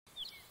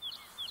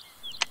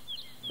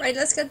Right,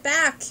 let's get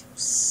back.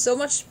 So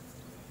much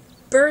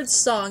bird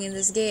song in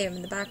this game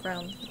in the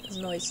background. There's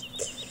noise.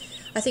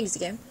 I think it's the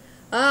game.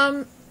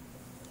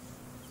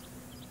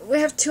 We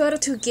have 2 out of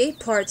 2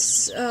 gate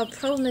parts.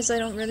 Problem is I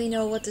don't really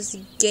know what this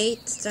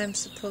gate that I'm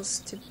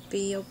supposed to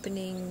be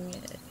opening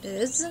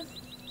is.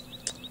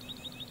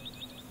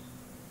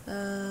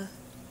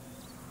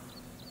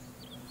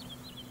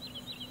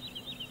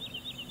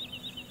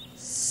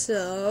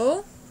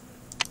 So...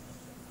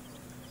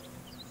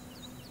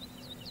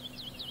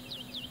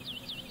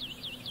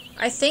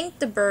 I think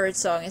the bird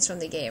song is from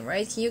the game,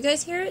 right? Can you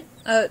guys hear it?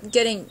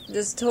 Getting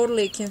just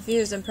totally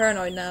confused and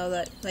paranoid now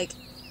that, like,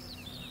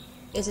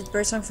 is it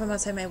bird song from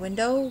outside my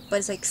window? But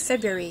it's like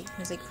February, and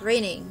it's like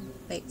raining.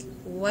 Like,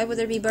 why would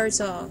there be bird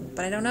song?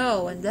 But I don't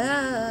know, and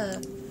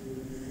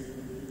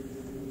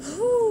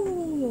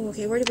Whew.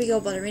 Okay, where did we go,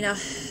 Ballerina?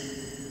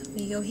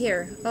 We go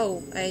here.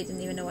 Oh, I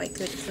didn't even know I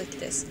could click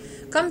this.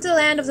 Come to the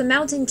land of the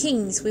mountain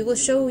kings. We will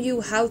show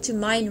you how to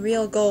mine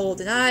real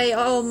gold. And I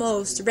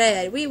almost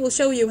read, we will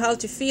show you how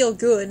to feel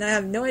good. And I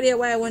have no idea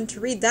why I want to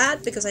read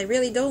that, because I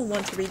really don't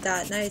want to read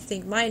that. And I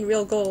think mine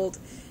real gold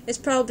is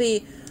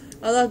probably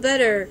a lot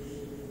better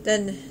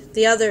than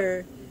the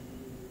other,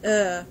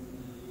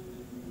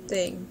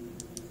 thing.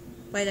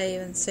 Why did I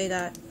even say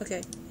that?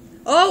 Okay.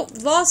 Oh,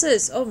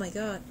 vases! Oh my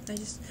god.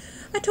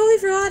 I totally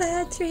forgot I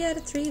had 3 out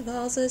of 3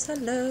 vases.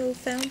 Hello,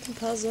 fountain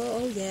puzzle.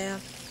 Oh yeah.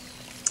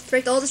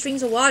 Direct all the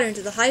streams of water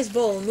into the highest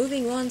bowl.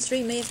 Moving one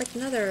stream may affect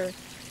another.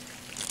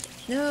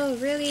 No,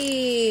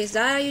 really? Is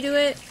that how you do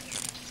it?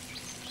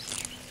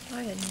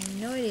 I had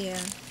no idea.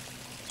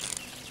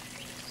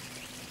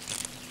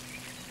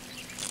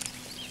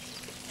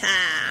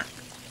 Ha!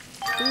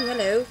 Ooh,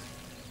 hello.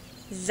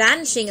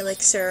 Vanishing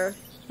elixir.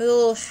 With a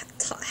little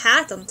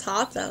hat on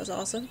top. That was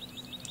awesome.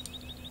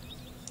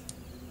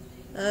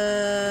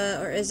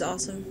 Or is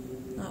awesome.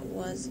 Not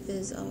was,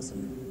 is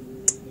awesome.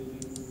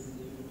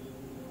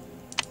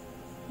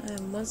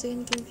 I'm once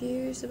again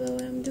confused about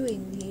what I'm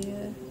doing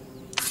here.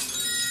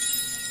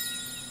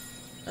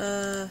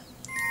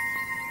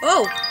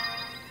 Oh!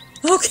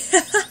 Okay!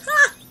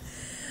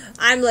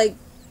 I'm like,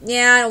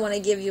 yeah, I don't want to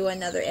give you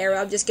another arrow.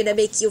 I'm just gonna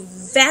make you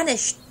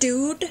vanish,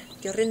 dude!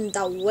 You're in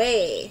the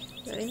way.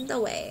 You're in the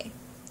way.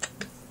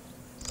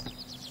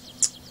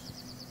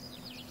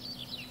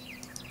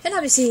 And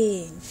I'll be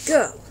seen.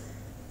 Go!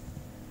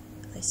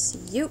 I see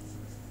you.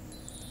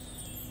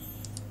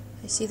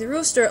 I see the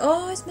rooster.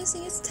 Oh, it's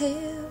missing its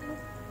tail.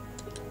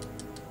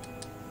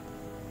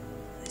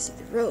 I see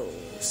the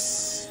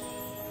rose.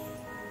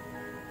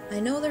 I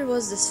know there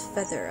was this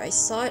feather. I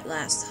saw it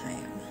last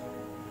time.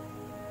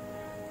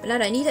 But now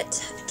I need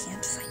it. I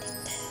can't find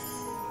it.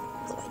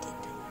 Although I did.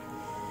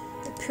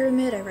 The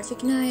pyramid I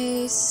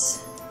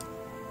recognize.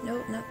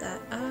 No, not that.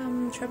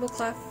 Treble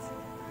clef.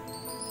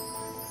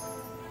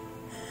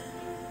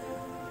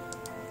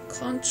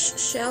 Conch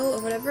shell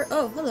or whatever.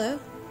 Oh, hello.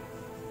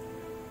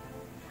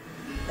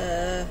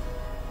 I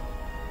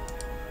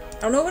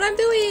don't know what I'm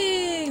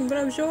doing, but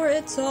I'm sure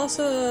it's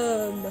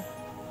awesome.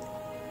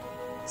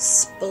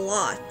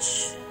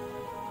 Splotch.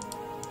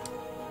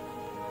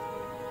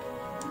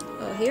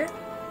 Oh, here?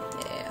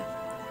 Yeah.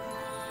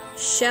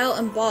 Shell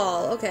and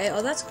ball. Okay,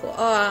 oh, that's cool.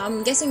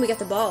 I'm guessing we get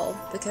the ball,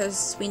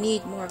 because we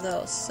need more of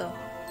those, so.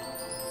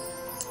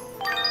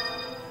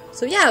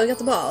 So yeah, we got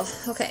the ball.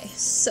 Okay,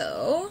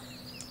 so.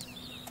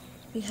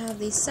 We have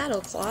the saddle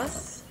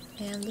cloth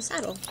and the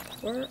saddle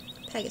for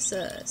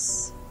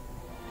Pegasus.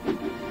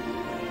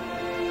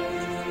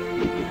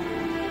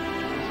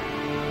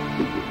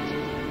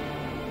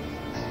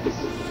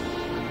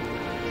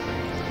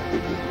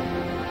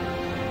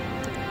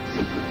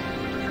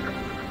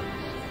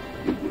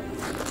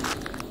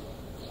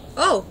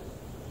 Oh!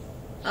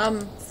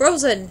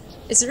 Frozen!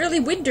 It's really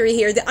wintry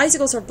here. The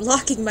icicles are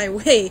blocking my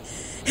way.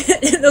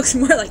 It looks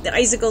more like the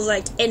icicles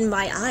like in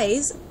my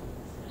eyes.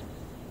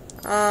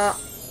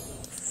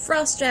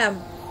 Frost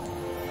jam.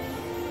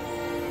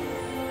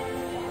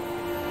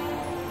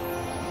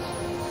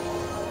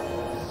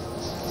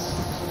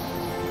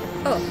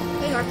 Oh,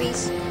 hey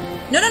harpies.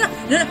 No, no.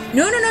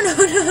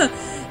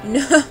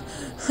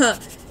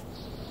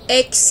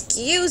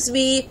 Excuse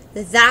me,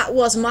 that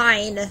was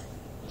mine.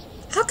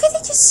 How can they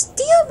just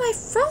steal my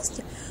frost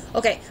jam?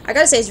 Okay, I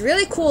gotta say, it's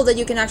really cool that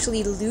you can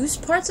actually lose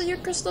parts of your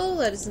crystal,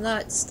 that it's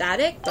not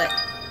static, but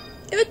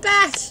give it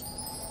back.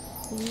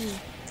 Ooh.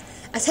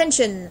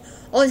 Attention,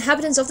 all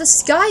inhabitants of the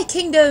Sky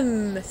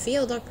Kingdom!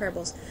 Feel dark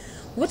parables.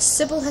 Witch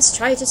Sybil has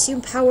tried to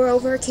assume power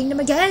over her kingdom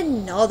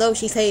again. Although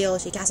she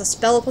failed, she cast a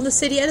spell upon the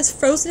city and has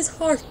frozen its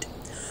heart.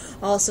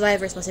 All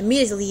survivors must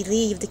immediately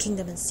leave the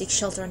kingdom and seek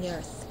shelter on the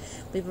earth.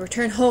 We will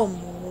return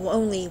home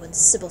only when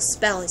Sybil's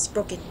spell is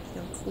broken.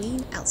 Your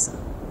Queen Elsa.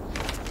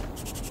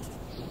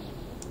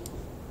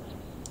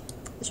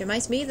 Which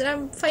reminds me that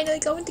I'm finally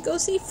going to go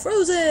see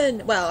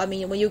Frozen! Well, I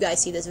mean, when you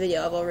guys see this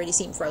video, I've already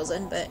seen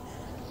Frozen, but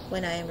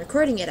when I am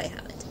recording it, I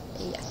haven't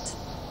yet.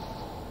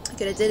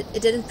 Okay,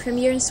 it didn't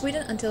premiere in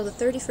Sweden until the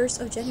 31st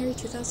of January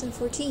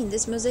 2014.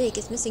 This mosaic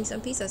is missing some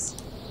pieces.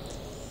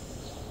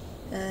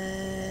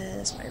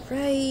 That's my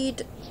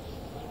right.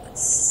 Let's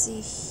Let's see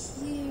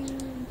here.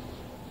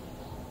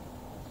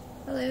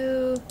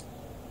 Hello.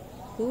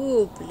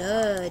 Ooh,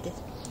 blood.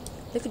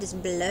 Look at this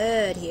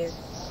blood here.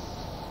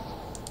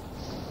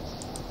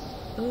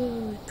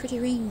 Ooh, pretty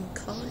ring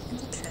caught in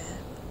the trap.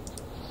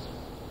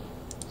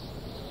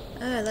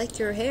 Ah, I like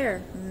your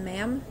hair,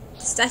 ma'am.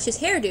 The statue's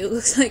hairdo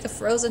looks like a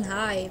frozen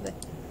hive.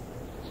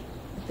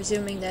 I'm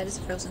presuming that is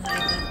a frozen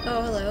hive then.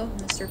 Oh, hello,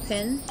 Mr.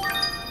 Pin.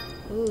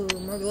 Ooh,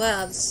 more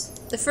gloves.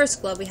 The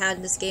first glove we had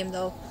in this game,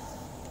 though,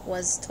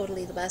 was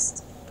totally the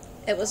best.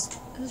 It was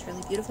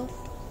really beautiful.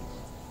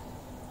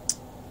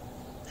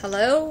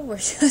 Hello? We're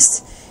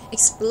just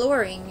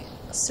exploring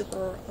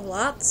super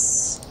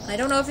lots. I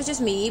don't know if it's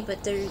just me,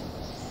 but there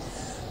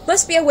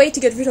must be a way to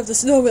get rid of the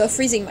snow without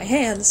freezing my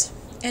hands.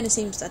 And it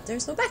seems that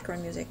there's no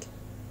background music.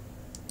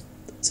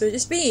 So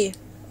just me,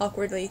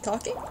 awkwardly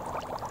talking.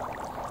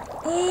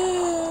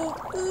 Oh,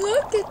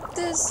 look at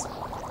this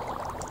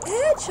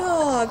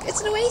hedgehog!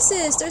 It's an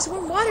oasis! There's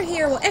warm water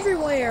here, while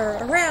everywhere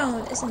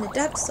around is in the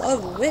depths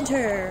of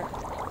winter.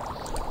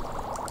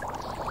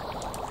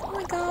 Oh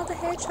my god, the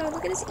hedgehog,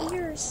 look at his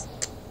ears.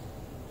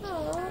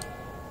 Aww.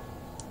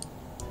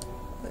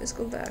 Let's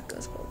go back,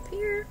 let's go up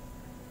here.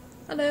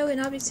 Hello,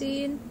 and I'll be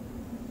seen.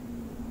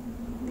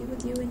 Be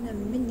with you in a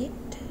minute.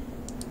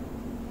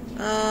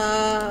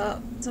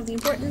 Something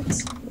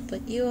important. We'll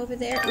put you over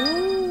there.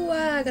 Ooh,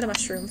 I got a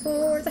mushroom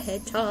for the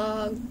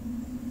hedgehog.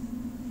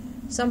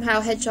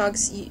 Somehow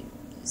hedgehogs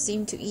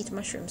seem to eat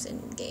mushrooms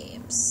in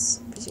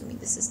games. Presuming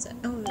this is the...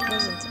 Oh, it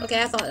wasn't.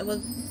 Okay, I thought it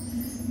was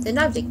an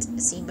object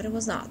scene, but it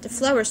was not. The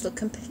flowers look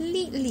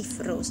completely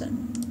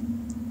frozen.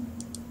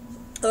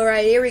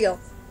 Alright, here we go.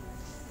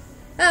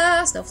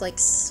 Ah,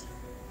 snowflakes.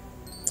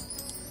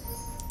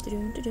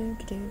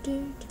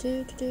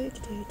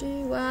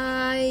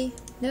 Why?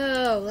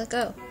 No, let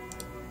go.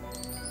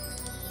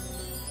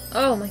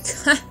 Oh my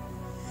god.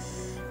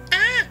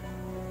 Ah!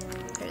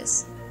 There it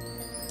is.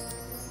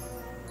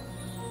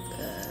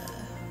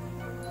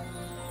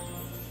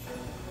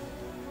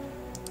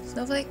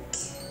 Snowflake.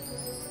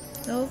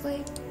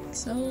 Snowflake.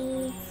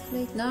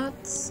 Snowflake. Not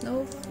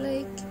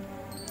snowflake.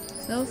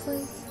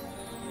 Snowflake.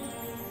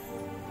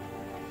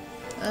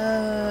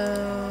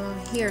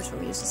 Here's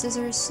where we use the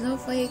scissors.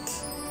 Snowflake.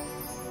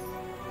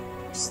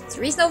 There's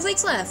 3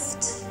 snowflakes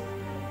left.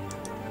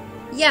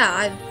 Yeah,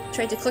 I've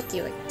tried to click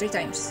you like 3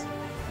 times.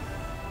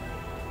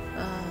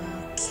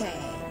 Okay,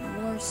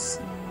 more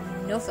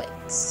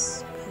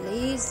snowflakes.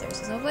 Please, there's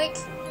a snowflake.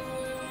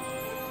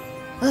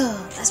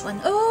 Oh, that's one.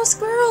 Oh,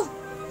 squirrel!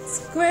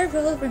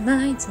 Squirrel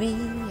reminds me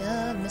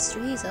of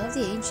mysteries of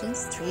the ancient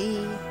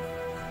tree.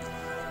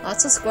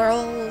 Lots of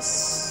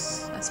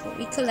squirrels. That's what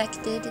we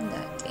collected in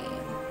that game.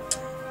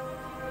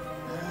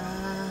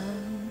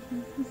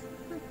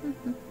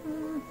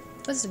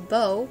 This is a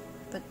bow,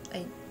 but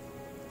I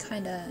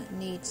kinda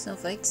need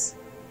snowflakes.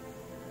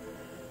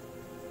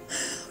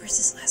 Where's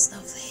this last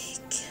snowflake?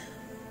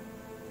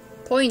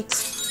 Point!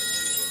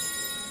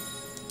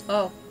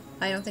 Oh,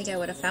 I don't think I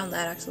would have found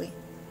that actually.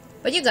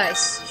 But you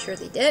guys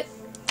surely did.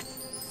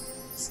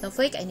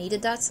 Snowflake, I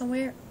needed that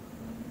somewhere.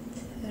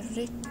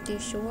 Pretty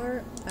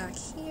sure back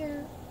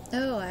here.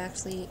 Oh, I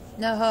actually...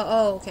 No,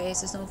 oh, okay,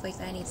 it's a snowflake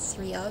that I need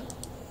 3 of.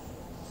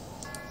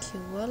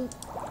 Cool.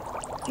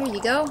 Here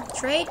you go,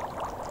 trade.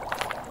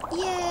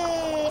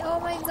 Yay! Oh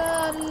my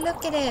god,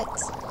 look at it!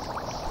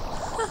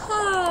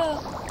 Haha!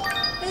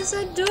 It's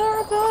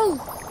adorable!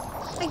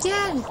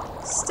 Again!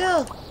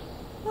 Still!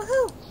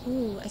 Woohoo!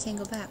 Ooh, I can't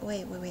go back.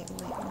 Wait. I need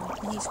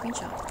a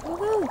screenshot.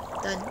 Woohoo!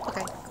 Done.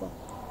 Okay, cool.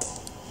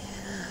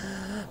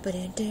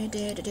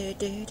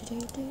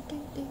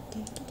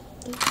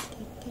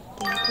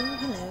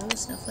 Hello,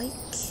 snowflake.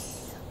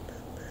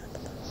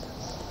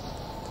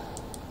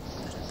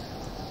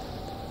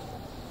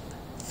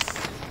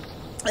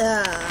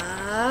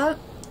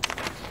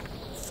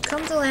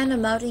 Come to the land of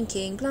Mountain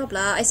King, blah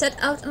blah. I set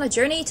out on a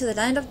journey to the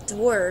land of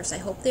dwarves. I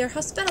hope they are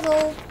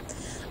hospitable.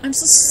 I'm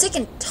so sick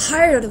and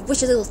tired of the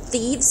wicked little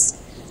thieves.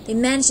 They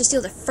managed to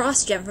steal the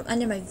frost gem from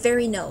under my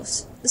very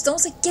nose. The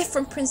stone's a gift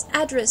from Prince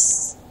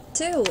Adris,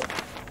 too.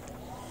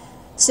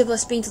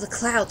 Sybil's been to the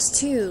clouds,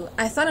 too.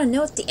 I found a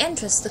note at the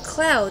entrance to the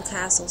cloud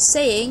castle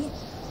saying,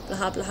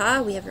 blah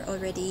blah, we have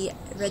already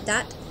read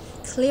that.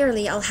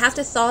 Clearly, I'll have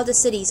to thaw the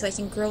city so I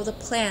can grow the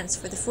plants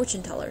for the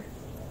fortune teller.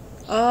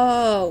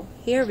 Oh,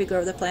 here we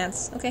grow the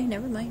plants. Okay,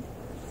 never mind.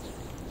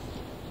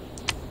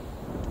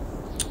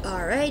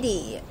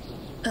 Alrighty.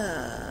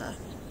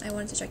 I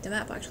wanted to check the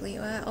map actually.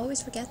 I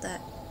always forget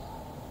that.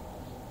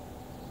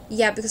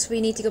 Yeah, because we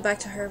need to go back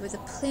to her with the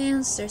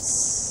plants.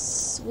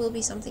 There's will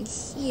be something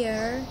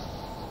here.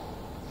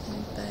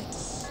 And back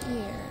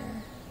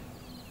here.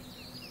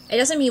 It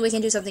doesn't mean we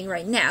can do something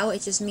right now.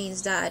 It just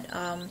means that,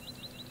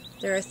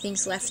 there are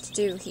things left to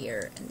do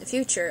here in the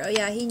future. Oh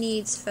yeah, he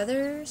needs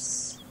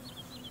feathers.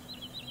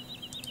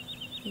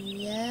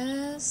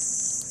 Yes,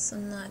 so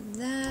not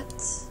that.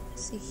 Let's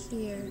see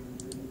here.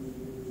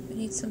 We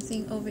need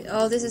something over...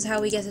 Oh, this is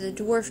how we get to the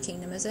Dwarf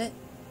Kingdom, is it?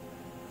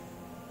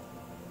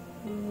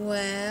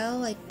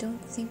 Well, I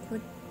don't think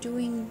we're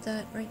doing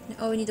that right now.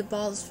 Oh, we need the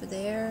balls for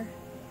there.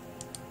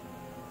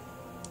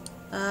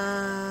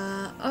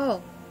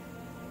 Oh.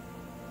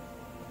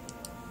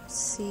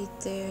 See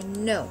there,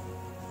 no.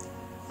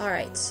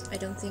 Alright, I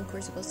don't think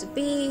we're supposed to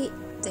be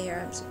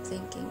there. I'm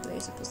thinking we're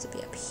supposed to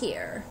be up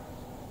here.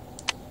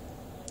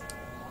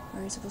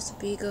 We're supposed to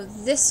be go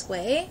this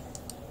way,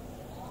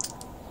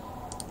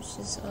 which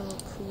is all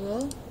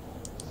cool.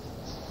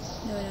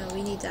 No,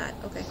 we need that.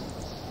 Okay.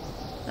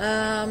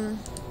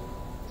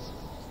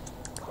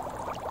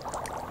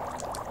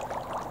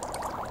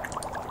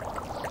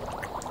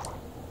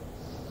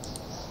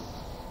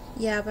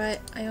 Yeah, but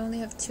I only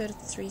have 2 out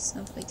of 3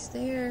 snowflakes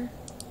there.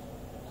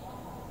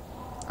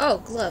 Oh,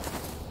 glove.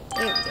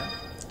 There we go.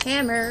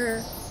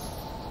 Hammer.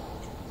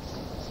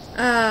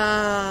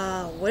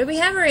 What are we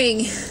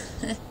hammering?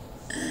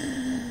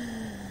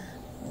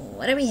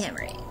 What are we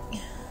hammering?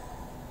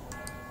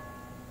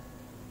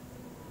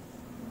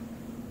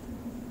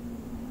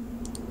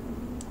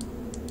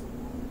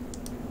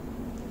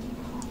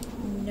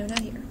 No, not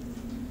here.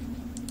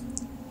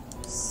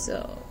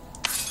 So.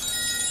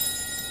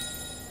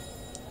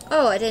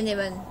 Oh, I didn't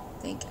even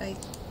think I...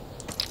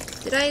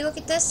 Did I look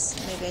at this?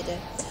 Maybe I did.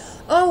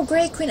 Oh,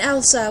 great, Queen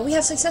Elsa! We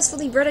have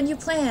successfully bred a new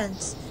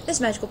plant! This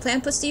magical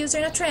plant puts the user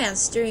in a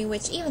trance, during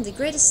which even the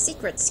greatest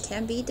secrets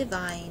can be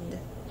divined.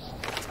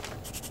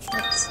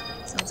 That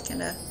sounds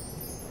kinda...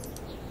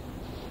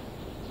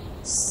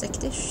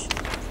 sectish?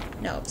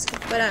 No,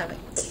 but anyway.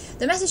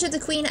 The message of the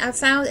Queen I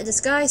found in the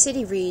Sky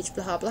City reads,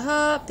 blah blah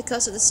blah,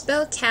 because of the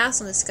spell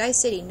cast on the Sky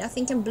City,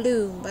 nothing can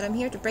bloom, but I'm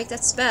here to break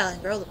that spell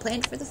and grow the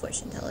plant for the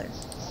fortune teller.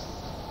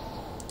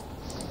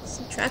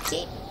 So, trap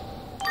key.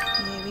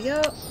 Here we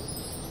go.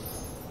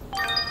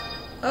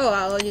 Oh,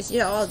 I'll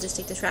just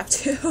take the trap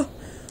too.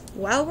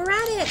 While we're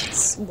at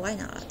it, why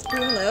not? Oh,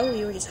 hello,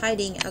 you were just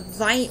hiding a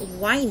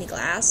wine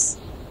glass.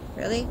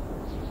 Really?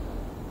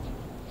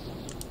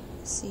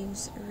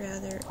 Seems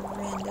rather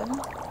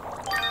random.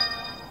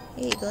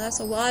 Hey, glass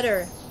of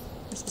water.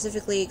 Or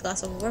specifically, a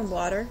glass of warm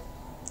water.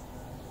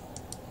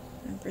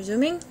 I'm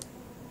presuming.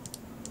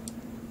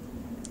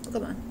 Oh,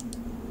 come on.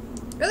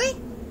 Really?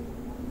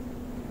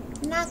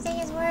 Nothing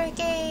is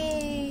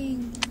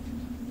working.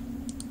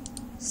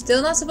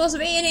 Still not supposed to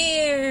be in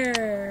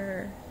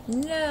here.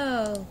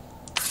 No.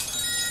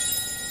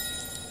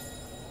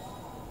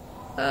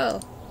 Oh.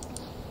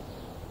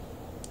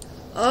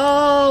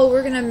 Oh,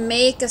 we're gonna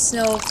make a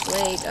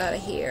snowflake out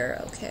of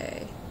here.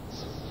 Okay.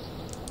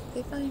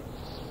 Okay, fine.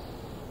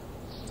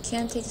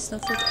 Can't take the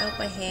snowflake out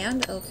by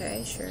hand?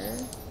 Okay, sure.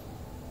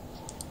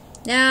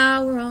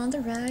 Now we're on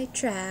the right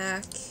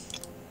track.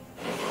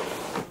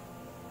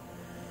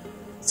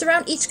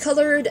 Surround each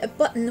colored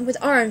button with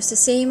arms the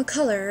same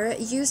color.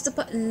 Use the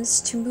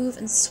buttons to move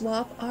and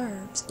swap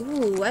arms.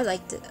 Ooh, I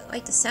like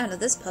the sound of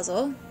this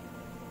puzzle.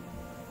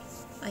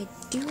 I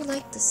do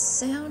like the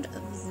sound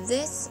of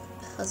this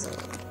puzzle.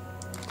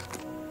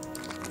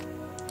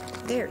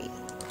 Very,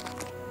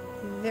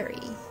 very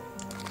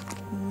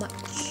much.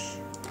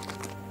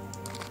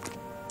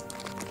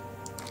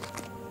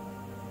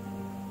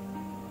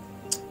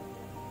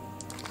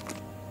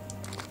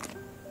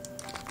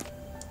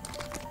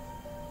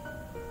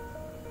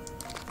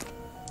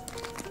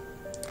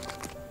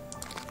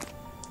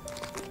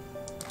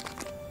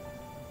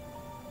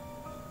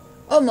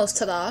 Almost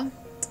ta-da,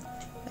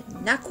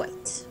 but not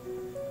quite.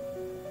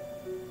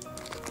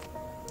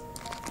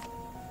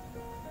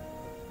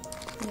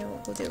 You know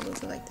what we'll do? We'll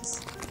do like this.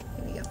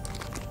 Here we go.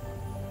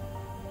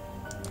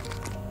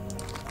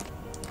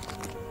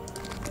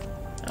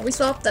 Oh, we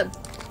swapped them.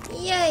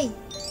 Yay!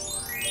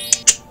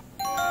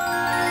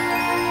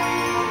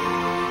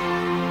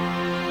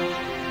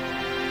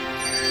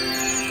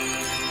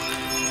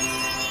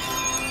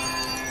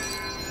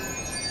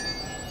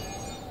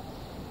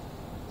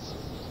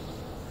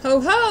 Ho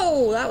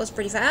ho! That was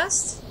pretty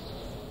fast.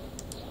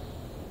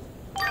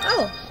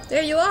 Oh,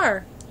 there you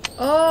are.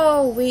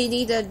 Oh, we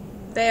need a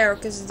bear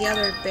because the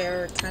other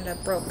bear kind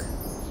of broke.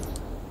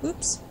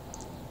 Oops.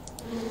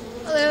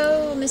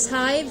 Hello, Miss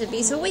Hive. The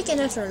bees awakened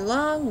after a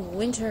long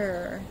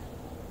winter.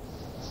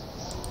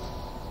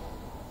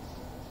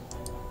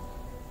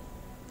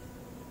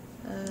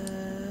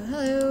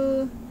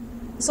 Hello.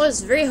 The soil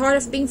is very hard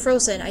after being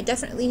frozen. I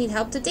definitely need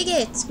help to dig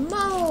it.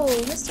 Mo!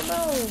 Mr.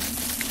 Mo!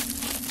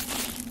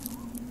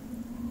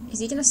 Is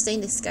he gonna stay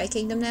in the Sky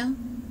Kingdom now?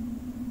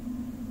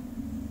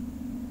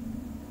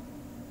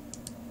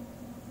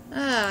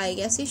 Ah, I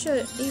guess he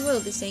should. He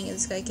will be staying in the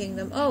Sky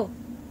Kingdom. Oh.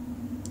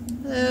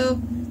 Hello.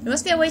 There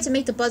must be a way to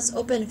make the buds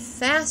open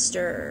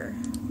faster.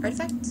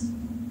 Artifact?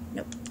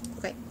 Nope.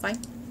 Okay, fine.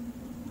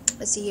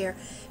 Let's see here.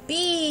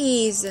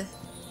 Bees!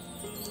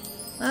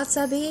 Lots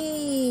of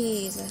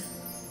bees!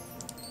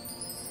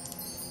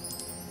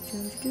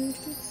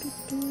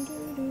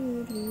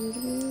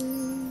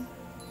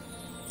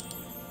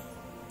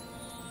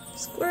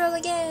 Squirrel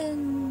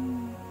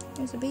again!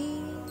 There's a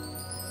bee.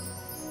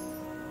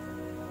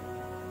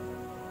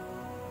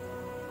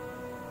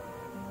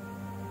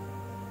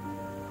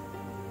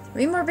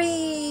 Three more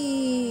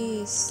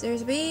bees!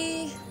 There's a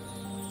bee.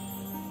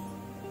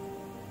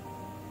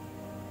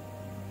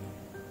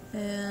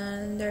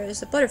 And there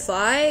is a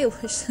butterfly,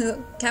 which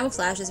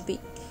camouflaged as a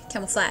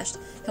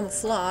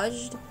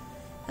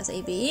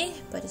bee,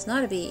 but it's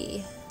not a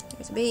bee.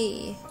 There's a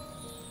bee.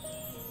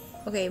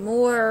 Okay,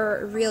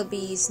 more real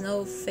bees,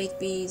 no fake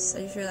bees.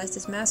 I just realized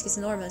this mask is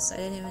enormous. I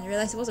didn't even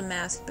realize it was a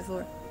mask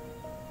before.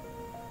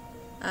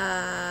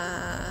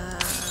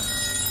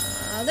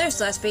 There's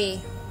the last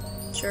bee.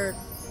 Sure.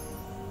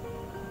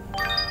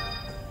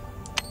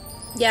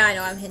 Yeah, I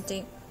know, I'm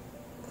hinting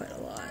quite a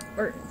lot.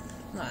 Or,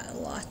 not a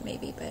lot,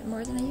 maybe, but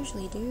more than I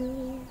usually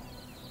do.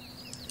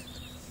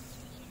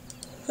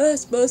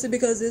 That's mostly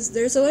because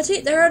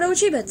there are no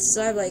achievements,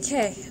 so I'm like,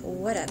 hey,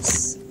 what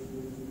else?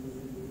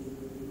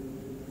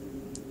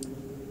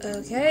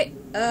 Okay,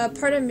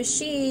 part of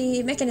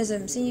machine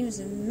mechanism seems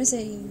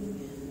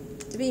missing.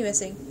 To be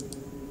missing.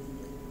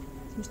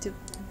 Seems to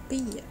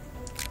be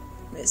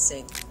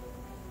missing.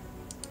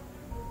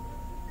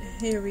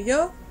 Here we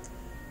go.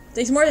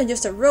 Takes more than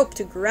just a rope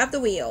to grab the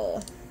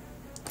wheel.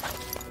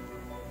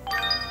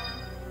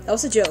 That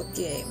was a joke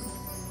game.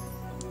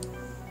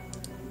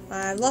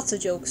 I have lots of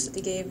jokes that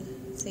the game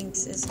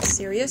thinks is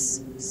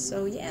serious,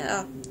 so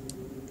yeah.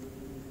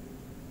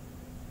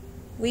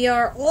 We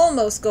are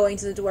almost going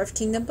to the Dwarf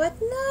Kingdom, but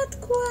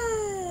not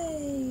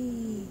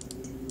quite.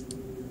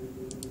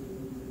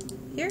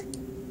 Here?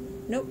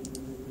 Nope.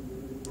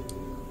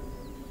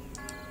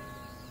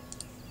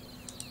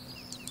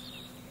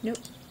 Nope.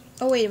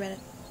 Oh, wait a minute.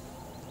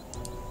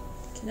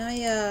 Can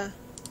I,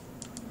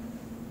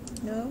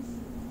 no?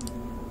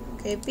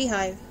 Okay,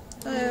 beehive.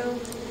 Hello.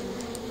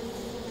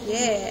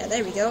 Yeah,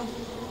 there we go.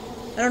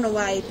 I don't know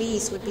why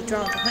bees would be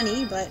drawn to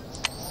honey, but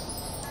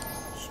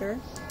sure.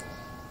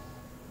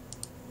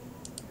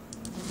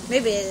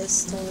 Maybe it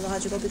is totally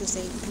logical because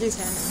they produce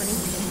honey.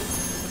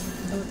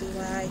 That would be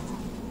why I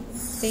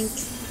think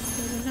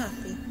it would not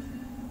be.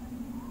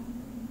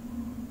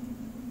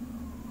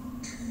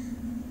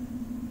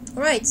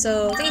 Alright,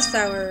 so these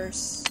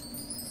flowers,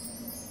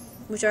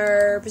 which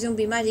are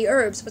presumably mighty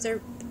herbs, but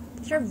they're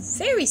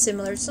very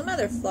similar to some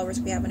other flowers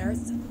we have on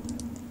Earth.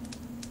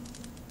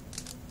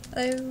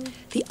 Hello.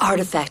 The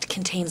artifact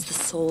contains the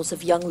souls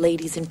of young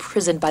ladies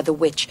imprisoned by the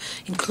witch,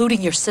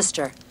 including your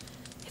sister.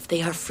 If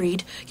they are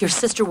freed, your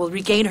sister will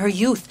regain her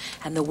youth,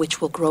 and the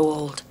witch will grow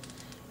old.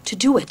 To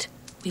do it,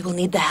 we will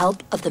need the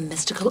help of the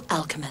mystical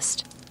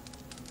alchemist.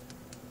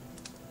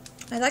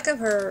 I like how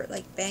her,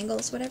 like,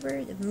 bangles, whatever,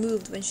 it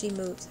moved when she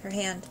moved, her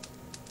hand.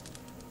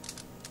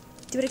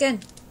 Do it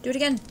again! Do it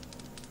again!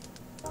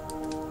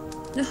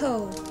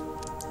 No!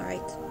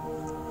 Alright.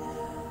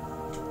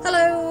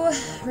 Hello!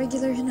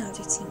 Regular and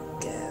objects can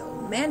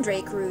go.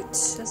 Mandrake root.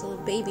 That's a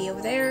little baby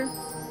over there.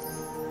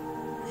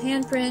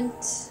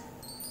 Handprint.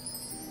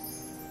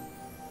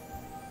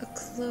 A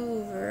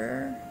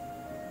clover.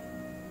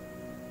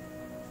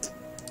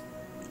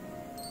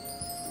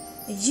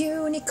 A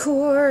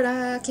unicorn.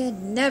 I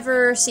can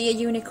never see a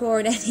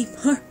unicorn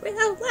anymore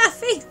without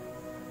laughing.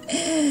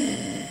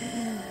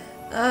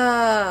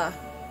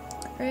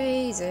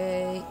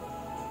 Crazy.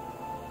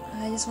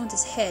 I just want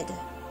his head.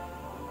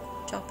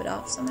 Chop it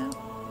off somehow.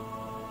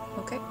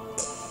 Okay.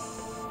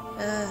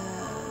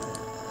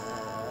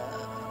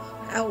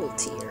 Owl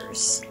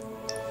tears.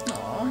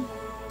 Aww.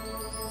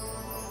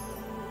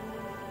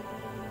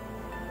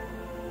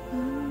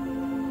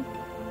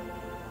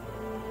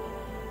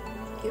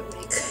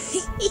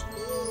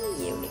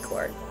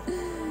 Unicorn.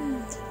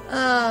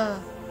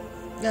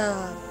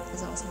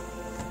 That's awesome.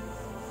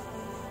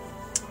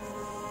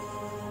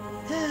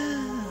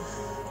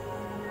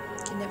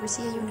 Can never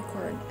see a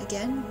unicorn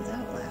again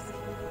without laughing.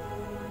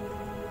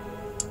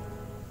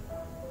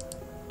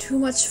 Too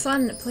much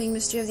fun playing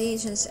Mystery of the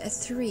Ancients at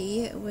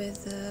 3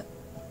 with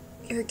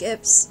Eric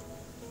Gibbs,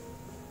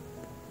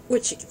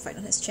 which you can find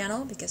on his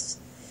channel because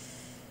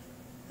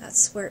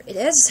that's where it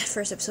is.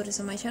 First episode is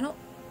on my channel.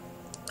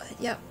 But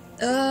yeah.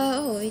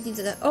 Oh, we need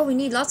that. Oh, we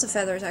need lots of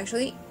feathers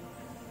actually.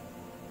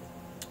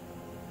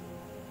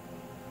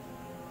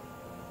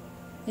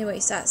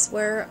 Anyways, that's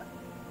where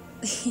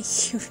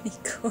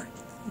unicorn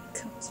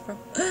comes from.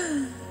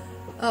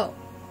 Oh.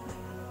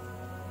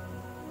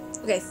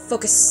 Okay,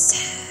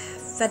 focus.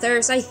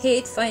 Feathers. I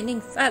hate finding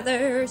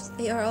feathers.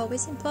 They are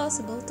always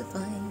impossible to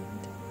find.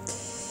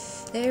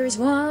 There is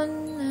one,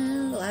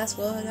 and the last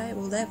one I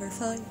will never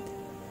find.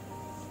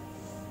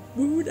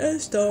 Moon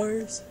and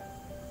stars.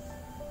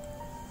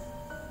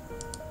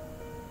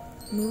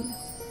 Moon.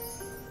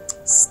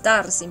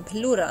 Stars in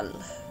plural.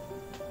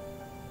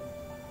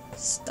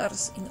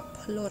 Stars in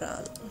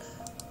plural.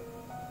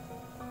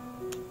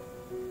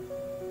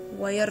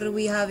 Why are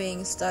we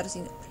having stars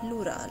in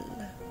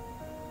plural?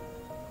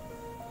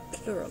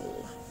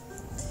 Plural.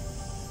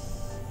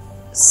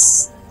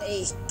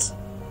 Snake.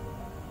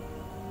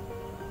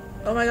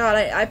 Oh my god,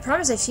 I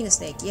promise I've seen a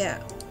snake,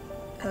 yeah.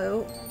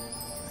 Hello?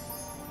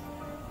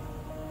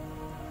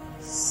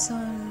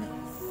 Sun,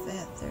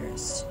 feather,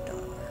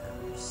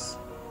 stars.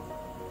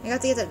 I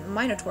got to get that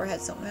Minotaur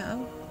head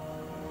somehow.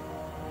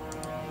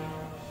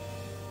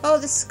 Oh,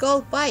 the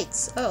skull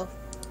bites. Oh.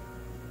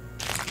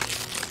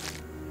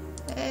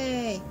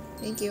 Hey,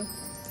 thank you.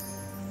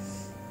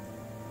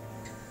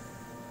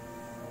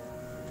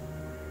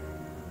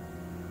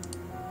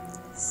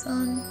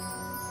 Sun.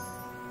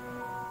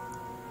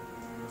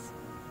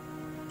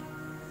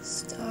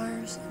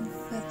 Stars and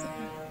feather.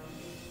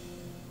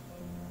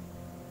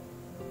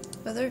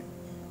 Feather?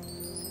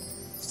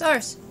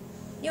 Stars!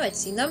 You had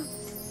seen them.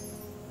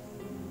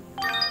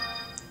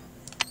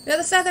 We got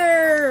the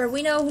feather!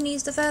 We know who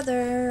needs the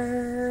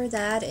feather.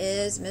 That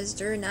is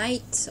Mr.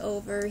 Knight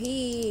over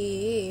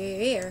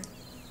here.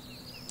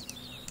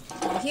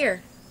 Over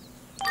here.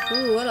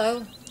 Ooh,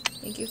 hello.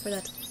 Thank you for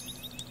that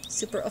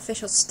super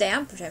official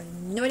stamp, which I have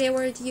no idea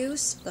where to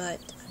use, but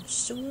I'm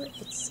sure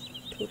it's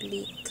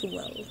totally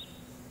cool.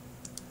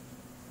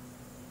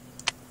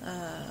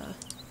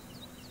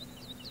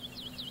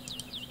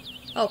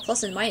 Oh,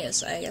 plus and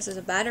minus. I guess it's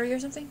a battery or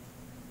something.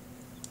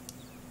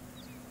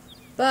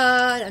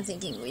 But I'm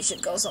thinking we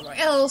should go somewhere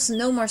else.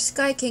 No more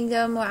Sky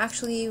Kingdom. Well,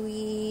 actually,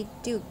 we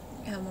do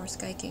have more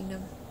Sky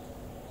Kingdom.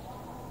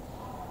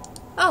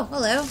 Oh,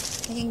 hello.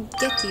 I can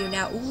get to you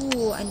now.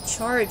 Ooh,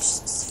 uncharged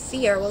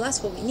sphere. Well,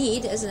 that's what we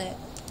need, isn't it?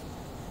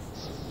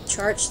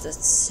 Charge the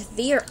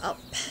sphere up.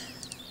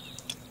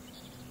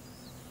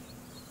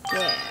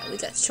 Yeah, we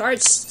got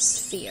charged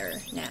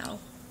sphere now.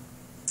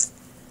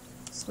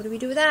 So what do we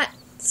do with that?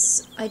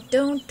 I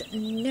don't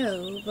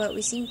know, but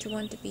we seem to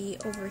want to be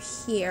over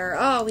here.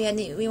 Oh, we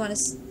want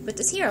to put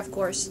this here, of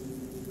course.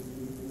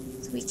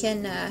 So we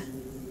can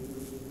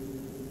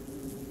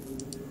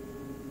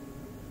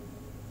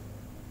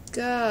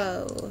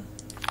go.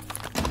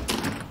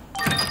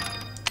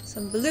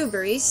 Some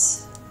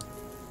blueberries.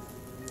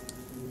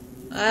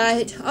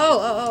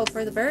 Oh,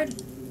 for the bird.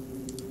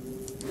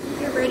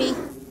 Here, birdie.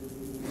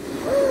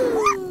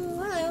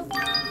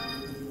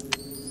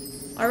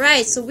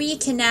 Alright, so we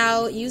can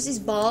now use these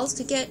balls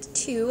to get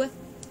to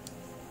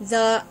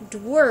the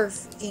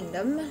Dwarf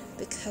Kingdom,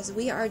 because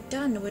we are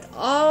done with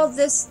all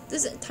this.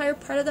 This entire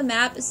part of the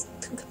map is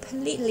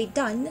completely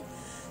done.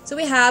 So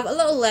we have a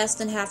little less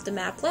than half the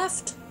map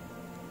left.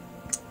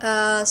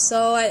 We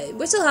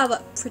still have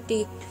a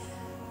pretty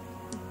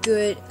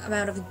good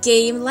amount of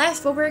game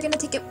left, but we're going to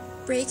take a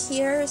break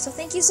here. So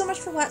thank you so much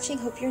for watching.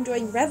 Hope you're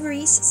enjoying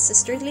Reveries,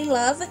 Sisterly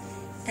Love,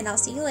 and I'll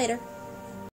see you later.